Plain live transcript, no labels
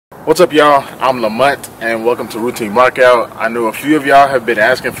What's up, y'all? I'm Lamont and welcome to Routine Markout. I know a few of y'all have been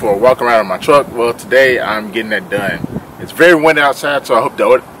asking for a walk around in my truck. Well, today I'm getting that done. It's very windy outside, so I hope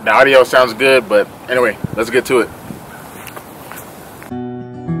the audio sounds good, but anyway, let's get to it.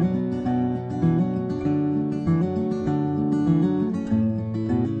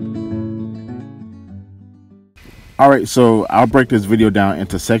 Alright, so I'll break this video down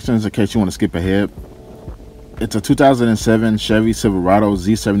into sections in case you want to skip ahead. It's a 2007 Chevy Silverado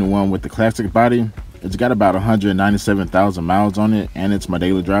Z71 with the classic body. It's got about 197,000 miles on it, and it's my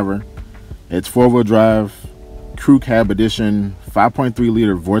daily driver. It's 4-wheel drive, crew cab edition, 5.3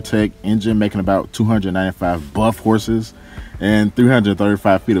 liter Vortec engine making about 295 buff horses and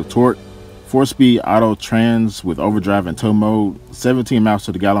 335 feet of torque. 4-speed auto trans with overdrive and tow mode, 17 miles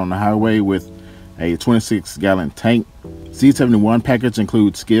to the gallon on the highway with a 26-gallon tank. Z71 package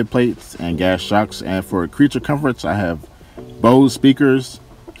includes skid plates and gas shocks, and for creature comforts I have Bose speakers,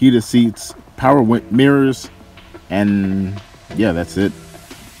 heated seats, power mirrors, and yeah, that's it.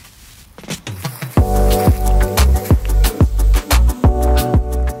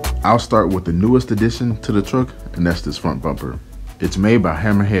 I'll start with the newest addition to the truck, and that's this front bumper. It's made by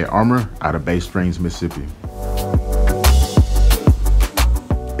Hammerhead Armor out of Bay Springs, Mississippi.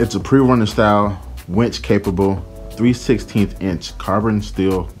 It's a pre-runner style, winch capable 3/16 inch carbon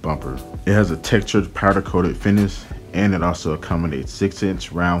steel bumper. It has a textured powder coated finish, and it also accommodates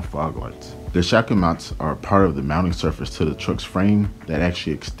 6-inch round fog lights. The shocking mounts are part of the mounting surface to the truck's frame that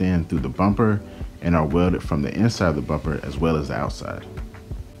actually extend through the bumper and are welded from the inside of the bumper as well as the outside.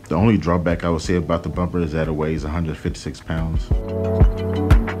 The only drawback I would say about the bumper is that it weighs 156 pounds.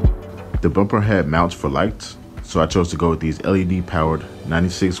 The bumper had mounts for lights, so I chose to go with these LED powered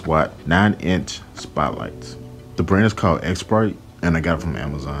 96 watt 9-inch spotlights. The brand is called X-Bright, and I got it from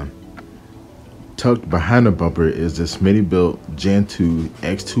Amazon. Tucked behind the bumper is this Smitty built Gen 2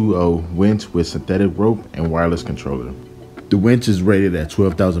 X2O winch with synthetic rope and wireless controller. The winch is rated at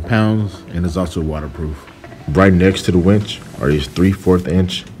 12,000 pounds and is also waterproof. Right next to the winch are these 3/4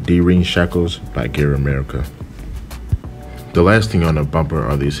 inch D-ring shackles by Gear America. The last thing on the bumper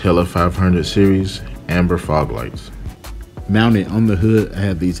are these Hella 500 series amber fog lights. Mounted on the hood, I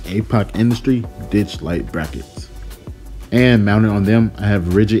have these APOC Industry ditch light brackets. And mounted on them, I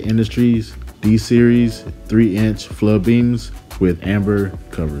have Rigid Industries D-Series 3-inch flood beams with amber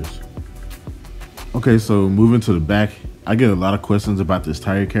covers. Okay, so moving to the back, I get a lot of questions about this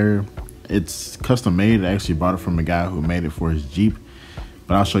tire carrier. It's custom made. I actually bought it from a guy who made it for his Jeep,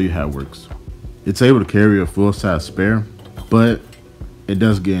 but I'll show you how it works. It's able to carry a full-size spare, but it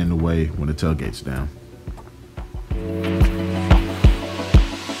does get in the way when the tailgate's down.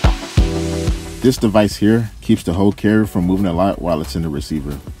 This device here keeps the whole carrier from moving a lot while it's in the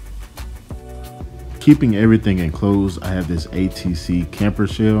receiver. Keeping everything enclosed, I have this ATC camper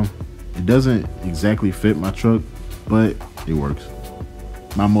shell. It doesn't exactly fit my truck, but it works.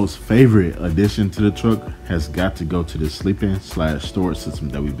 My most favorite addition to the truck has got to go to the sleeping/storage system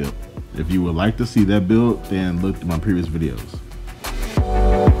that we built. If you would like to see that build, then look at my previous videos.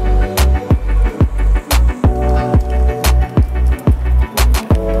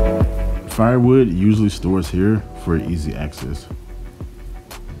 Firewood usually stores here for easy access.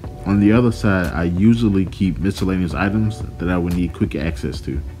 On the other side, I usually keep miscellaneous items that I would need quick access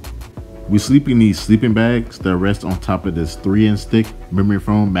to. We sleep in these sleeping bags that rest on top of this 3-inch thick memory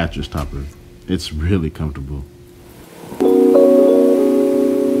foam mattress topper. It's really comfortable.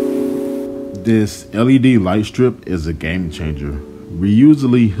 This LED light strip is a game changer. We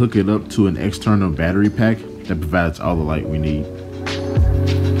usually hook it up to an external battery pack that provides all the light we need.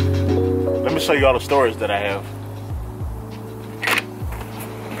 Let me show you all the storage that I have.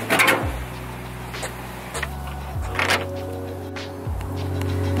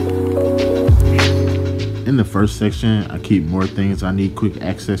 In the first section, I keep more things I need quick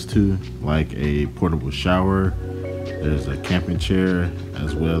access to, like a portable shower, there's a camping chair,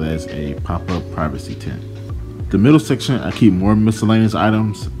 as well as a pop-up privacy tent. The middle section, I keep more miscellaneous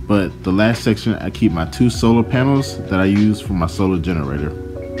items, but the last section, I keep my 2 solar panels that I use for my solar generator.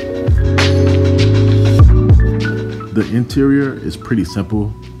 The interior is pretty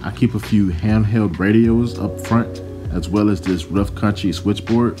simple. I keep a few handheld radios up front, as well as this rough country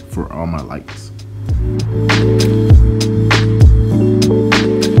switchboard for all my lights.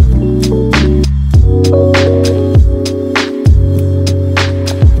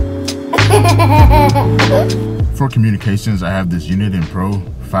 For communications, I have this Uniden Pro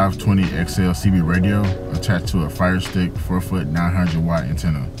 520 XL CB radio attached to a Fire Stick 4-foot 900 watt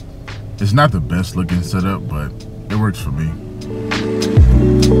antenna. It's not the best looking setup, but it works for me.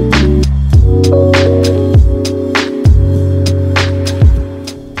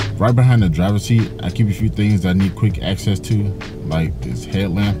 Right behind the driver's seat, I keep a few things that I need quick access to, like this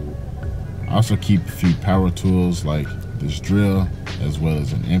headlamp. I also keep a few power tools like this drill, as well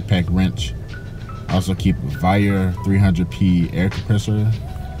as an impact wrench. I also keep a Vire 300p air compressor,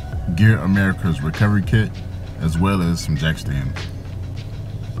 Gear America's recovery kit, as well as some jack stands.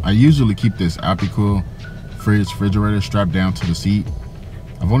 I usually keep this Alpicool fridge refrigerator strapped down to the seat.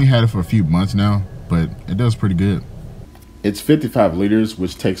 I've only had it for a few months now, but it does pretty good. It's 55 liters,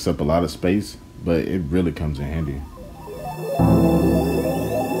 which takes up a lot of space, but it really comes in handy.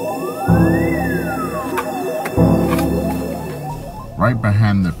 Right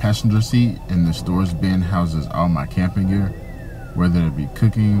behind the passenger seat in the storage bin houses all my camping gear, whether it be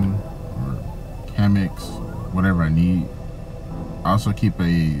cooking or hammocks, whatever I need. I also keep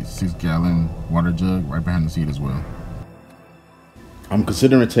a 6-gallon water jug right behind the seat as well. I'm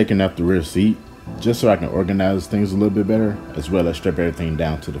considering taking out the rear seat just so I can organize things a little bit better, as well as strip everything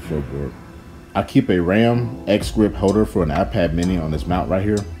down to the floorboard. I keep a Ram X-Grip holder for an iPad mini on this mount right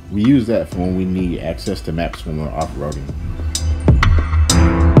here. We use that for when we need access to maps when we're off-roading.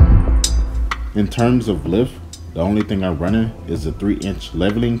 In terms of lift, the only thing I'm running is a 3-inch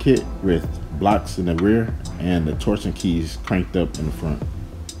leveling kit with blocks in the rear and the torsion keys cranked up in the front.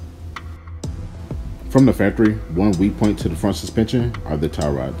 From the factory, one weak point to the front suspension are the tie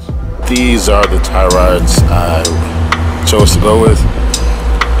rods. These are the tie rods I chose to go with.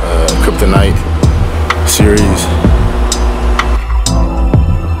 Kryptonite series.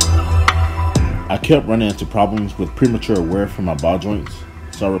 I kept running into problems with premature wear from my ball joints,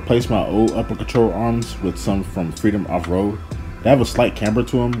 so I replaced my old upper control arms with some from Freedom Off-Road. They have a slight camber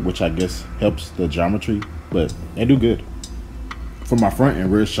to them, which I guess helps the geometry, but they do good. For my front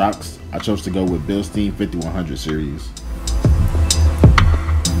and rear shocks, I chose to go with Bilstein 5100 series.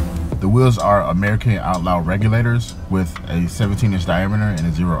 The wheels are American Outlaw regulators with a 17-inch diameter and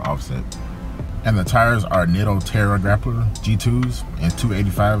a 0 offset. And the tires are Nitto Terra Grappler G2s and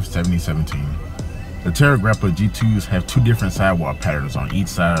 285 7017. The Terra Grappler G2s have two different sidewall patterns on each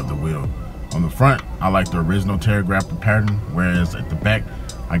side of the wheel. On the front, I like the original Terra Grappler pattern, whereas at the back,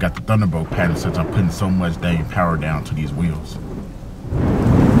 I got the Thunderbolt pattern since I'm putting so much dang power down to these wheels.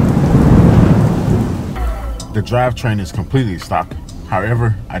 The drivetrain is completely stock.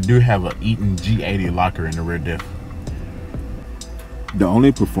 However, I do have an Eaton G80 locker in the rear diff. The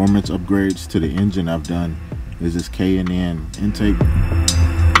only performance upgrades to the engine I've done is this K&N intake.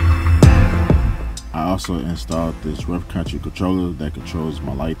 I also installed this rough country controller that controls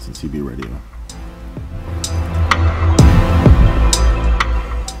my lights and CB radio.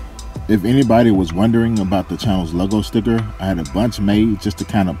 If anybody was wondering about the channel's logo sticker, I had a bunch made just to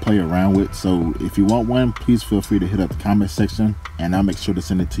kind of play around with, so if you want one, please feel free to hit up the comment section and I'll make sure to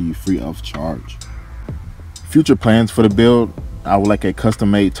send it to you free of charge. Future plans for the build, I would like a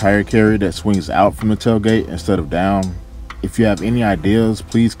custom made tire carrier that swings out from the tailgate instead of down. If you have any ideas,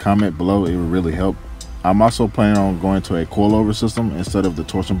 please comment below, it would really help. I'm also planning on going to a coilover system instead of the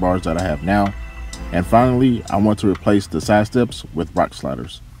torsion bars that I have now. And finally, I want to replace the side steps with rock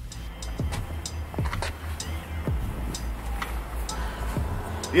sliders.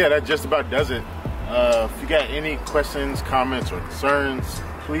 Yeah, that just about does it. If you got any questions, comments, or concerns,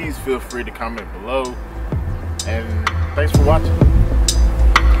 please feel free to comment below. And thanks for watching.